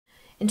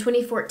In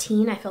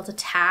 2014, I felt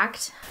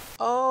attacked.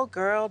 Oh,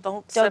 girl,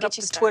 don't set up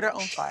the Twitter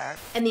on fire.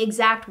 And the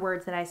exact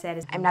words that I said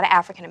is, I'm not an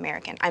African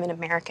American, I'm an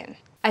American.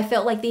 I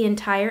felt like the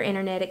entire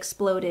internet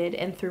exploded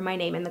and threw my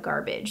name in the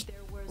garbage.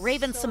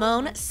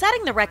 Raven-Symoné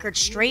setting the record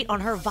straight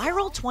on her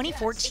viral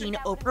 2014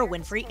 Oprah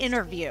Winfrey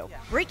interview,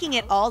 breaking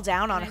it all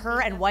down on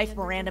her and wife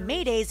Miranda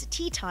Mayday's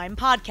Tea Time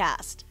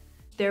podcast.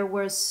 There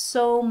was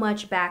so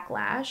much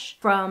backlash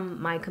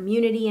from my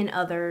community and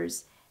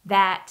others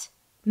that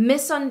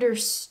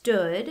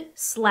misunderstood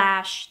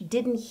 /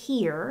 didn't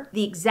hear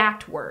the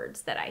exact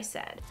words that I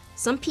said.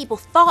 Some people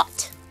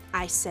thought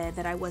I said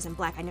that I wasn't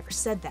black. I never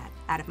said that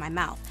out of my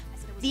mouth.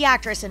 The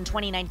actress in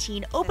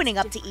 2019 opening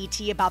up to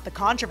ET about the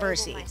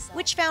controversy,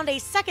 which found a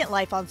second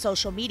life on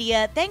social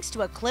media thanks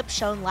to a clip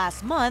shown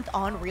last month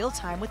on Real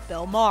Time with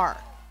Bill Maher.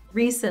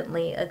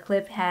 Recently, a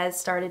clip has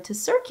started to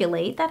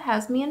circulate that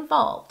has me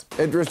involved.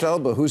 Idris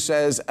Elba, who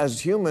says,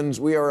 as humans,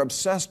 we are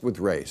obsessed with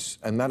race,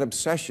 and that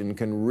obsession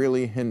can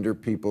really hinder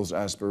people's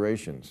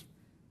aspirations.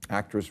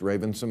 Actress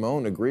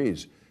Raven-Symoné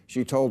agrees.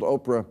 She told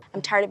Oprah,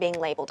 I'm tired of being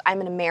labeled.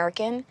 I'm an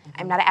American.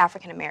 I'm not an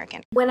African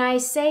American. When I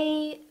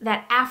say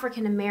that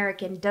African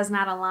American does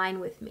not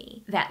align with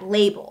me, that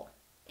label,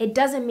 it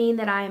doesn't mean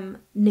that I'm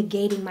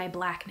negating my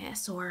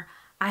blackness or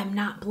I'm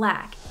not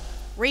black.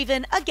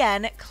 Raven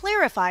again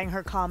clarifying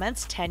her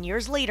comments 10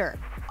 years later,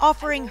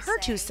 offering her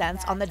 2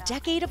 cents on the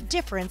decade of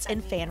difference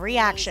in fan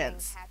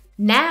reactions.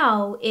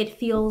 Now it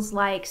feels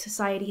like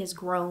society has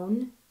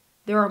grown.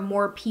 There are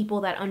more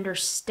people that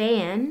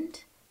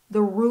understand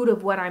the root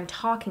of what I'm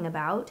talking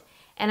about.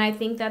 And I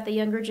think that the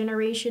younger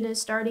generation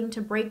is starting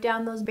to break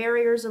down those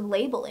barriers of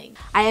labeling.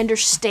 I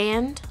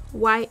understand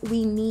why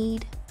we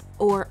need,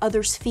 or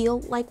others feel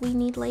like we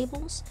need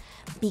labels,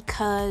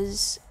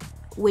 because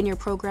when you're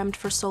programmed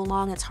for so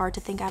long, it's hard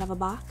to think out of a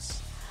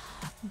box.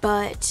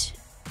 But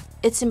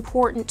it's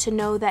important to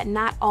know that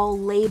not all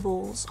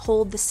labels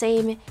hold the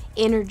same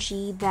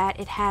energy that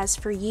it has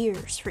for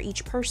years for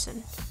each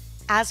person.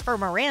 As for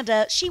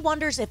Miranda, she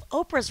wonders if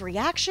Oprah's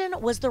reaction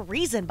was the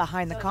reason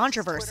behind the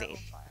controversy.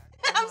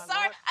 I'm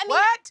sorry.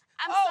 What?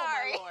 I'm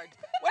sorry. sorry. Lord.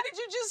 What did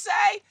you just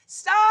say?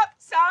 Stop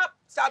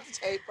the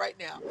tape right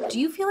now. Do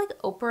you feel like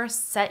Oprah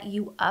set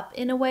you up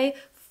in a way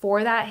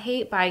for that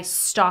hate by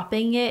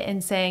stopping it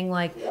and saying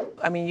like...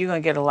 I mean, you're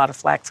going to get a lot of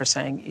flack for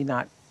saying you're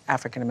not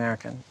African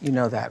American. You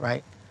know that,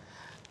 right?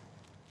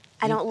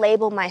 I don't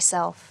label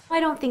myself.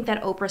 I don't think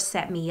that Oprah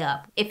set me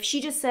up. If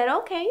she just said,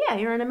 okay, yeah,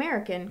 you're an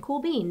American,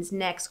 cool beans,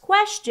 next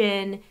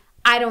question,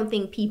 I don't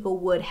think people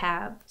would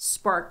have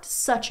sparked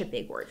such a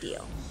big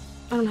ordeal.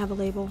 I don't have a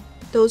label.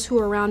 Those who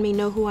are around me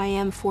know who I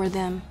am for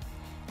them,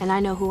 and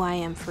I know who I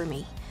am for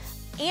me.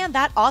 And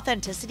that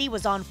authenticity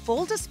was on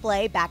full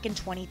display back in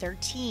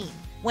 2013,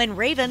 when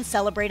Raven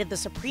celebrated the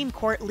Supreme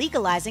Court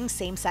legalizing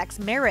same-sex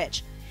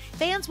marriage.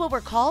 Fans will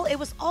recall it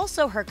was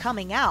also her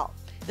coming out,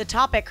 the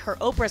topic her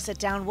Oprah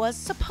sit-down was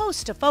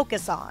supposed to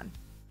focus on.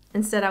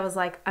 Instead, I was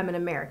like, I'm an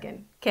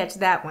American. Catch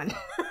that one.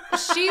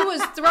 She was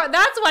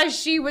that's why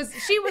she was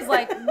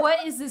like,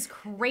 what is this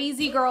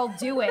crazy girl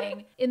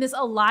doing in this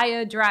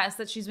Aliyah dress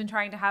that she's been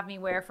trying to have me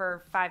wear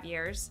for 5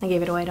 years? I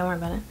gave it away, don't worry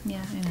about it.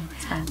 Yeah, I know,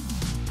 it's fine.